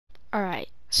Alright,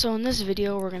 so in this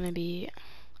video we're gonna be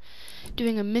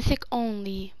doing a mythic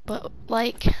only, but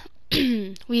like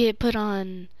we had put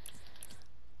on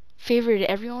favorite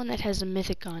everyone that has a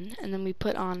mythic gun, and then we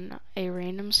put on a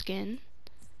random skin,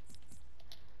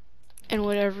 and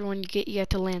whatever one you get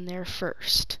to land there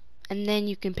first, and then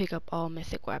you can pick up all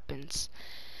mythic weapons.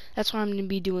 That's what I'm gonna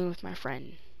be doing with my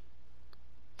friend,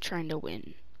 trying to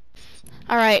win.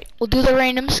 Alright, we'll do the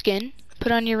random skin.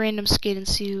 Put on your random skin and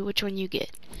see which one you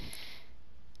get.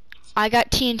 I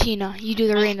got TNT. You do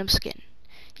the random skin.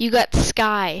 You got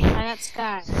Sky. I got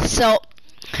Sky. So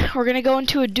we're gonna go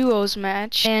into a duos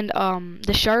match, and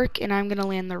the shark and I'm gonna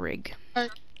land the rig.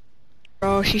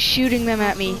 Bro, she's shooting them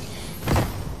at me.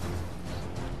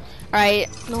 Alright,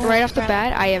 right off the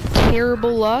bat, I have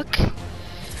terrible luck.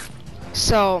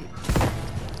 So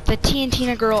the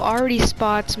TNT girl already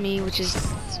spots me, which is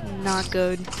not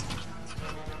good.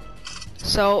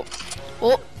 So,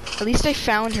 well, at least I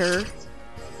found her.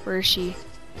 Where is she?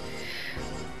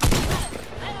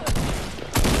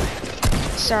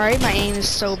 Sorry, my aim is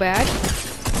so bad.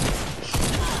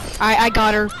 I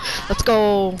got her. Let's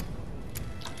go.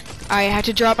 I had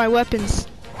to drop my weapons.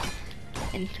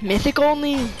 And mythic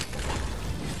only.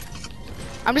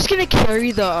 I'm just gonna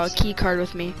carry the key card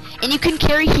with me. And you can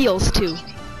carry heals too.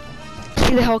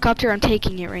 See the helicopter? I'm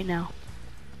taking it right now.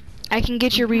 I can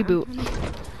get your reboot.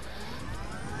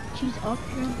 She's up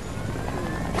here.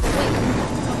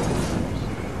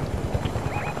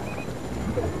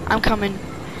 I'm coming.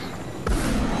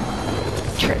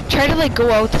 Try to like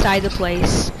go outside the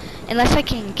place. Unless I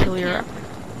can kill her.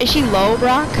 Is she low,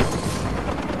 Brock?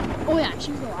 Oh yeah,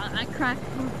 she's low. I cracked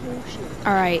her whole shit.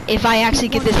 Alright, if I actually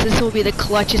get this, this will be the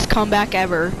clutchest comeback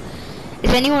ever.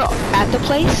 Is anyone at the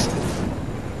place?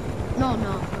 No.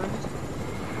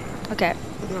 Okay.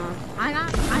 No. I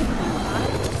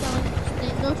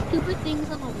those stupid things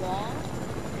on the wall.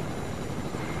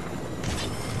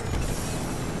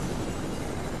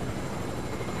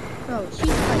 Bro, she's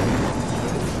like...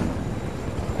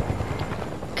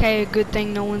 Okay, good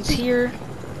thing no one's here.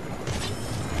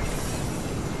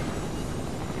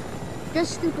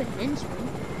 Just stupid ninja.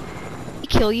 Did she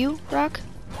kill you, Brock?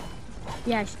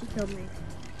 Yeah, she killed me.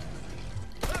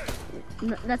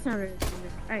 No, that's not really.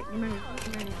 Alright, you mind.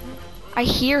 I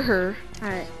hear her.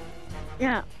 Alright.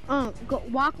 Yeah. Go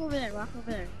walk over there. Walk over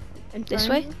there. This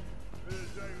way?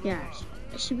 Yeah.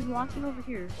 She was walking over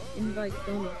here and like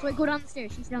going. So wait, go down the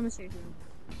stairs. She's down the stairs.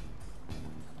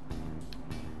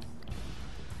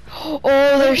 Oh,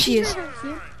 there she is.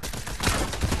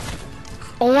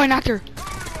 Oh, I knocked her.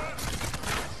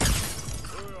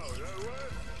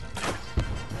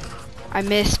 I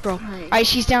missed, bro. Alright,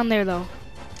 she's down there though.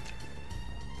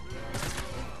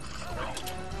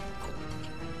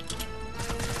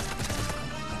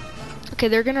 Okay,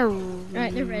 they're gonna.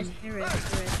 Alright, they're resin.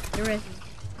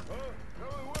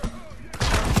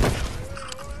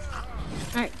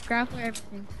 Alright, grab for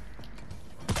everything.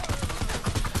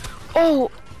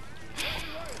 Oh!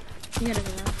 You gotta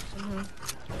get out somehow.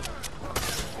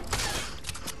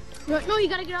 No, you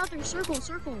gotta get out there. Circle.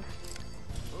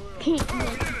 Can't.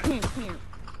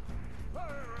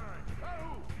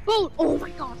 Boat! Oh my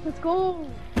gosh, let's go!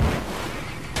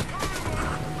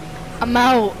 I'm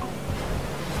out.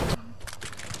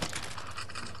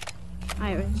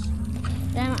 Iris.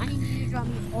 Damn, I need you to drop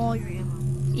me all your ammo.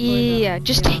 Yeah,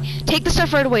 just take the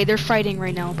stuff right away. They're fighting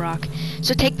right now, Brock.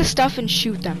 So take the stuff and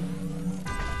shoot them.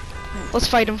 Let's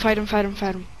fight them.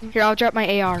 Here, I'll drop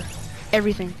my AR.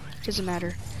 Everything. Doesn't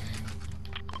matter.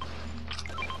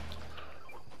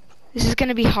 This is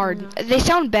gonna be hard. They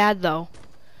sound bad though.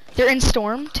 They're in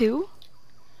storm too.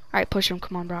 Alright, push them.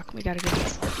 Come on, Brock. We gotta go.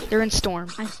 They're in storm.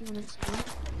 I see them in storm.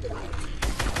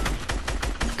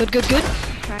 Good.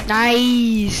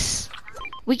 Nice.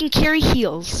 We can carry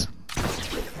heals.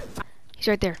 He's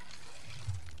right there.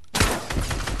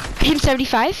 Hit him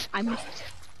 75. I missed.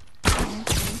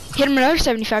 Hit him another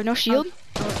 75. No shield.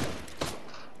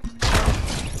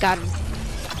 Got him.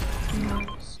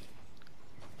 Nice.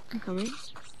 I'm coming.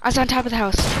 I was on top of the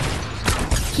house.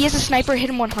 He has a sniper. Hit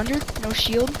him 100. No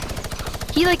shield.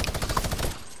 He has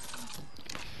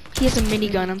a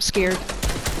minigun. I'm scared.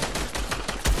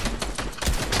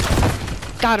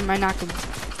 Got him. I knocked him.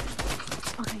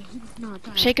 Okay, he's not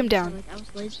dying. Shake him down. I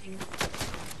was lazy.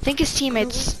 I think his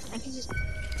teammates. I think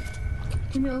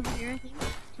can we over here? I think.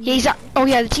 Yeah, he's. Oh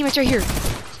yeah, the teammates right here.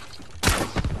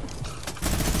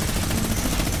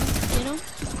 You know?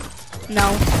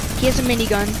 No, he has a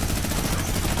minigun.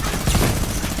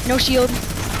 No shield.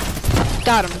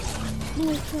 Got him.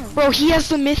 Bro, he has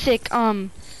the mythic.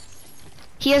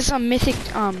 He has a mythic.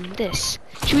 This.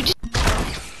 Should we just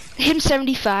hit him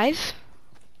 75?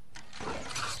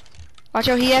 Watch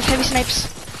out, he has heavy snipes.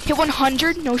 Hit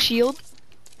 100, no shield.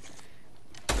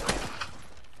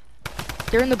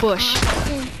 They're in the bush.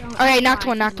 Alright, knocked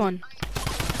one, knocked one.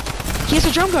 He has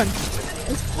a drum gun.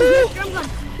 Drum gun.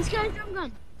 This guy's drum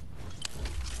gun.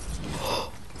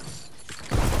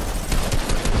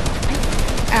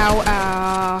 Ow,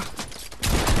 ow.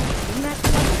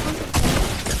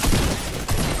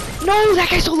 No, that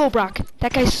guy's so low, Brock.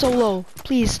 That guy's so low.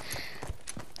 Please.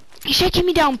 He's shaking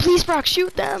me down. Please, Brock,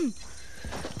 shoot them.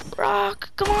 Brock,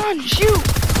 come on, shoot. No,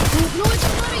 it's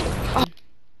funny. Oh.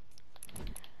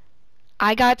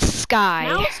 I got Sky.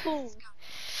 Now school.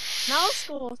 Now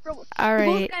school. All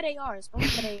right. Both got ARs.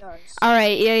 Both got ARs. All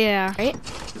right, yeah. Right?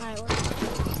 Alright,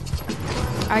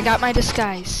 I got my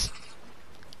disguise.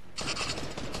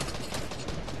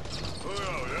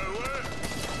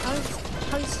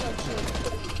 How's so cute?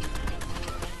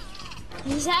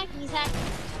 He's hacking.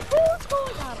 What's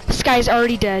going on? This guy's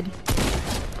already dead.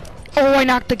 Oh, I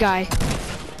knocked the guy.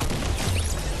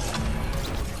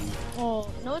 Oh,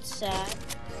 no, it's sad.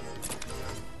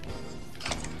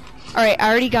 All right,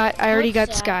 I already got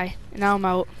sad. Sky. And now I'm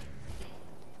out.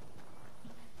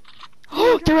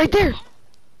 Oh, they're right there.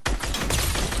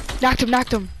 Knocked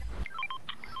him.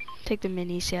 Take the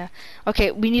minis, yeah.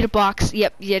 Okay, we need a box.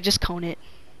 Yep, yeah, just cone it.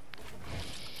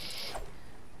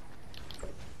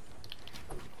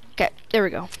 Okay, there we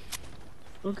go.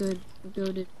 We're good. We're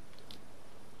good.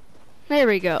 There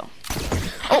we go.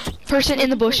 Oh, person in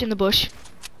the bush,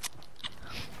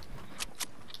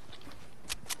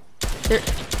 There,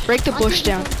 break the bush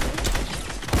down.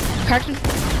 Cracked him.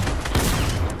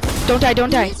 Don't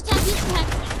die.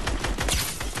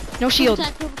 No shield.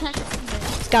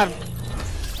 Got him.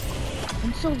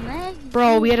 I'm so laggy.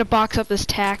 Bro, we had to box up this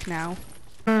tack now.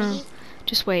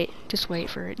 Just wait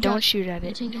for it. Don't shoot at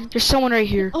it. There's someone right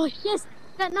here. Oh, yes.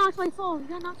 Got knocked by fall.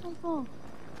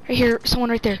 Right here, someone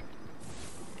right there.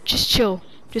 Just chill.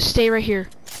 Just stay right here.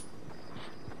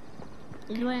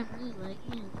 You know what I'm really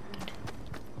liking?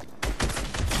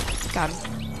 Got him.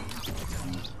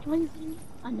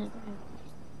 I never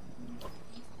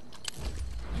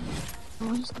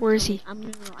Where is he? I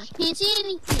can't see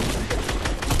anything.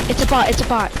 It's a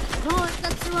bot. No,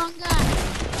 that's the wrong guy.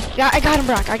 Yeah, I got him,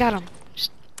 Brock. I got him.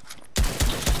 Just,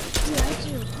 Yeah, I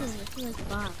feel like a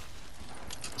bot.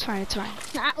 it's fine.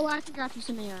 I can drop you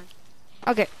some AR.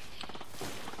 Okay.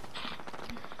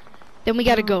 Then we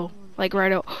gotta go. Like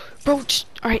right out. Bro,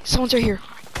 alright, someone's right here.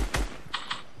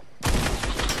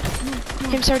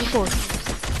 Him 34.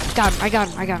 Got him. I got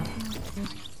him.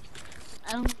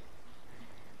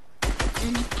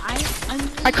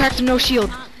 I cracked him. No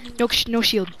shield. No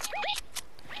shield.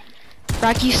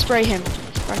 Rocky, spray him.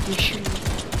 Rocky, shoot him.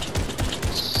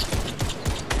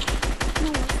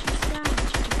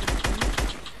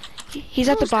 He's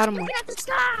at the bottom one.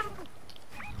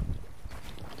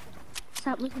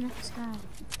 Stop looking at the sky.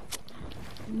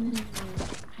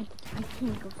 I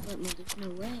can't go flip mode. There's no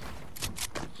way.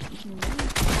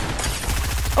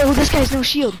 Oh, this guy's no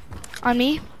shield. On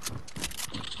me.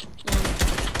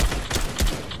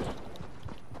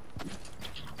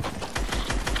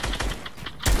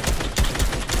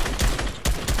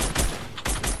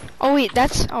 Oh wait,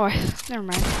 that's never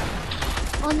mind.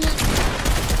 On the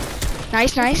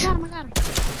Nice. I got him.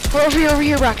 We're over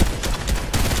here, Brock. No,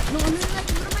 what am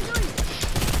I doing?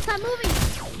 Stop moving.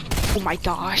 Oh my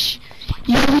gosh.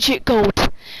 You legit goat.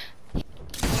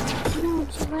 No,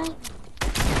 it's right.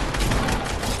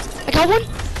 I got one.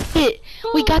 Hit.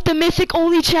 We got the Mythic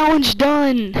only challenge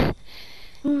done.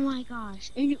 Oh my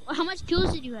gosh. And how much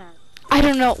kills did you have? I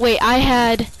don't know. Wait, I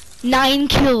had 9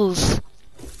 kills.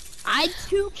 I had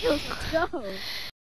 2 kills. Let's go.